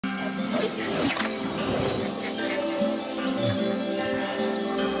Hey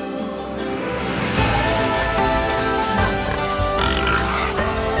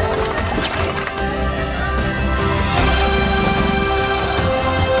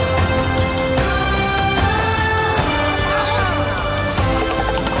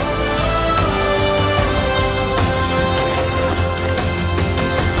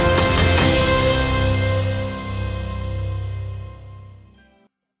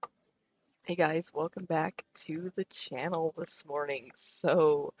guys, welcome back to the channel this morning.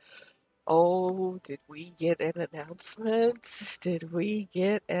 Oh, did we get an announcement? Did we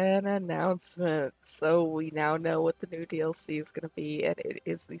get an announcement? So we now know what the new DLC is going to be, and it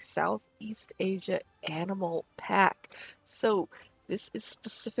is the Southeast Asia Animal Pack. So this is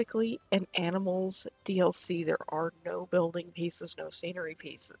specifically an animals DLC. There are no building pieces, no scenery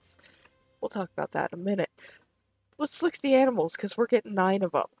pieces. We'll talk about that in a minute. Let's look at the animals, because we're getting 9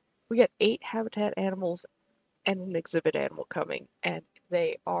 of them. We got 8 habitat animals and an exhibit animal coming, and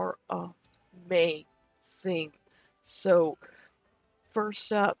they are amazing. So,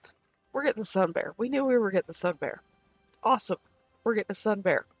 first up, we're getting the sun bear. We knew we were getting the sun bear. Awesome. We're getting a sun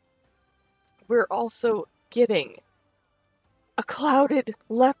bear. We're also getting a clouded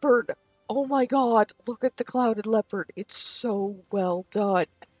leopard. Oh my god, look at the clouded leopard. It's so well done.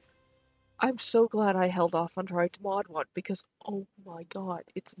 I'm so glad I held off on trying to mod one because, oh my god,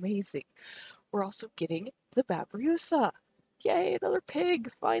 it's amazing. We're also getting the Babirusa. Yay, another pig!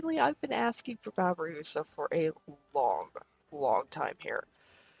 Finally, I've been asking for Babirusa for a long time here.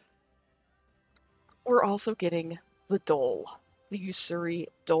 We're also getting the Dhole, the Ussuri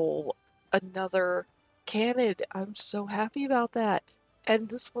Dhole, another canid. I'm so happy about that. And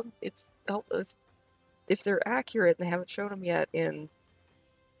this one, if they're accurate and they haven't shown them yet in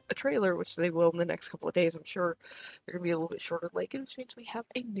a trailer, which they will in the next couple of days, I'm sure they're going to be a little bit shorter legged, which means we have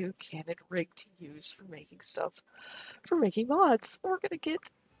a new canid rig to use for making stuff, for making mods. We're going to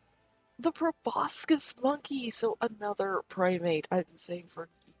get the proboscis monkey, so another primate. I've been saying for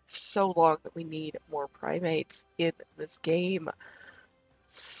so long that we need more primates in this game.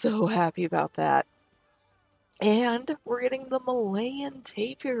 So happy about that. And we're getting the Malayan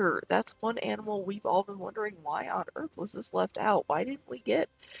tapir. That's one animal we've all been wondering, why on earth was this left out? Why didn't we get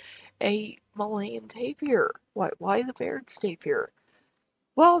a Malayan tapir? Why the Baird's tapir?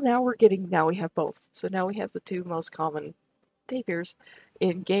 Well, now we have both. So now we have the 2 most common tapirs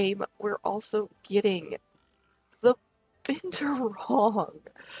in game. We're also getting the Binturong.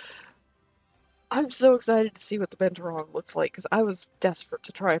 I'm so excited to see what the Binturong looks like, because I was desperate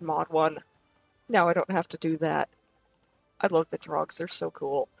to try and mod one. Now I don't have to do that. I love Binturongs, they're so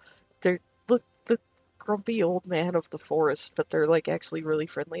cool. They're the grumpy old man of the forest, but they're like actually really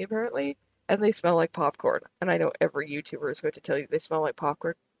friendly apparently. And they smell like popcorn. And I know every YouTuber is going to tell you they smell like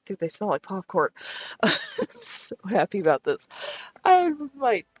popcorn. Dude, they smell like popcorn. I'm so happy about this. I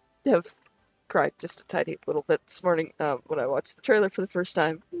might have cried just a tiny little bit this morning when I watched the trailer for the first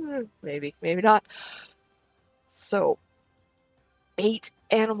time. Maybe not. So, 8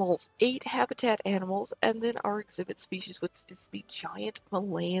 animals, 8 habitat animals, and then our exhibit species, which is the giant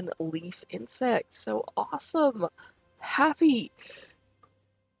Malayan leaf insect. So awesome! Happy!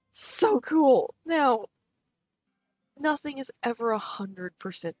 So cool! Now, nothing is ever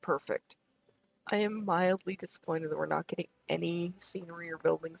 100% perfect. I am mildly disappointed that we're not getting any scenery or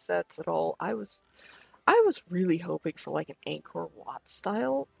building sets at all. I was really hoping for like an Angkor Wat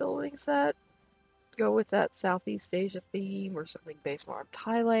style building set. Go with that Southeast Asia theme or something based more on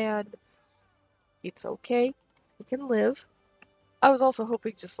Thailand. It's okay. We can live. I was also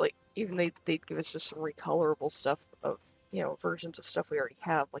hoping just like, even they'd give us just some recolorable stuff of, versions of stuff we already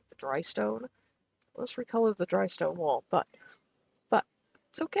have, like the dry stone. Let's recolor the dry stone wall, but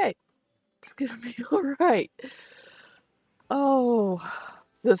it's okay. It's gonna be alright. Oh,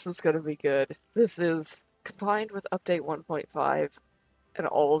 this is gonna be good. This is, combined with update 1.5 and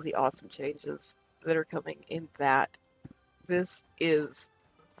all of the awesome changes that are coming in that, this is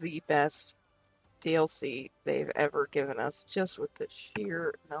the best DLC they've ever given us, just with the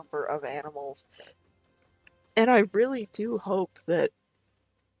sheer number of animals. And I really do hope that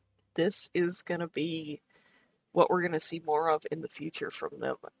this is going to be what we're going to see more of in the future from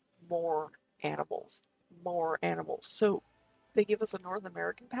them. More animals. More animals. So, they give us a North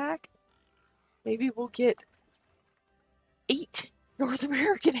American pack? Maybe we'll get 8 North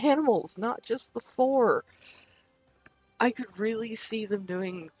American animals, not just the 4. I could really see them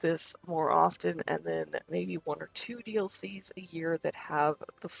doing this more often, and then maybe 1 or 2 DLCs a year that have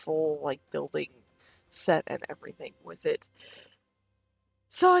the full, like, building set and everything with it.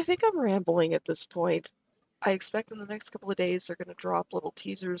 So I think I'm rambling at this point. I expect in the next couple of days they're going to drop little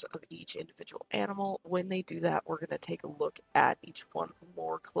teasers of each individual animal. When they do that, we're going to take a look at each one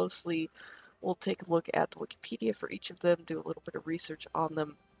more closely. We'll take a look at the Wikipedia for each of them, do a little bit of research on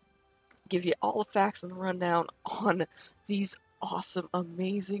them, give you all the facts and rundown on these awesome,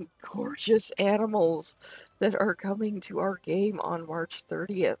 amazing, gorgeous animals that are coming to our game on March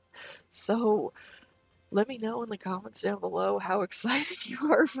 30th. So let me know in the comments down below how excited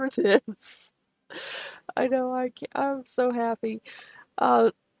you are for this. I know I'm so happy.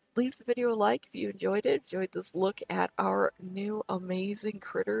 Leave the video a like if you enjoyed this look at our new amazing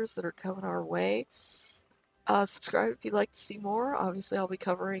critters that are coming our way. Subscribe if you'd like to see more. Obviously, I'll be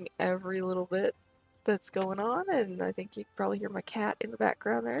covering every little bit that's going on, and I think you can probably hear my cat in the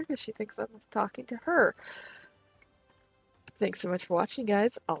background there because she thinks I'm talking to her. Thanks so much for watching,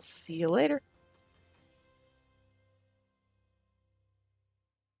 guys. I'll see you later.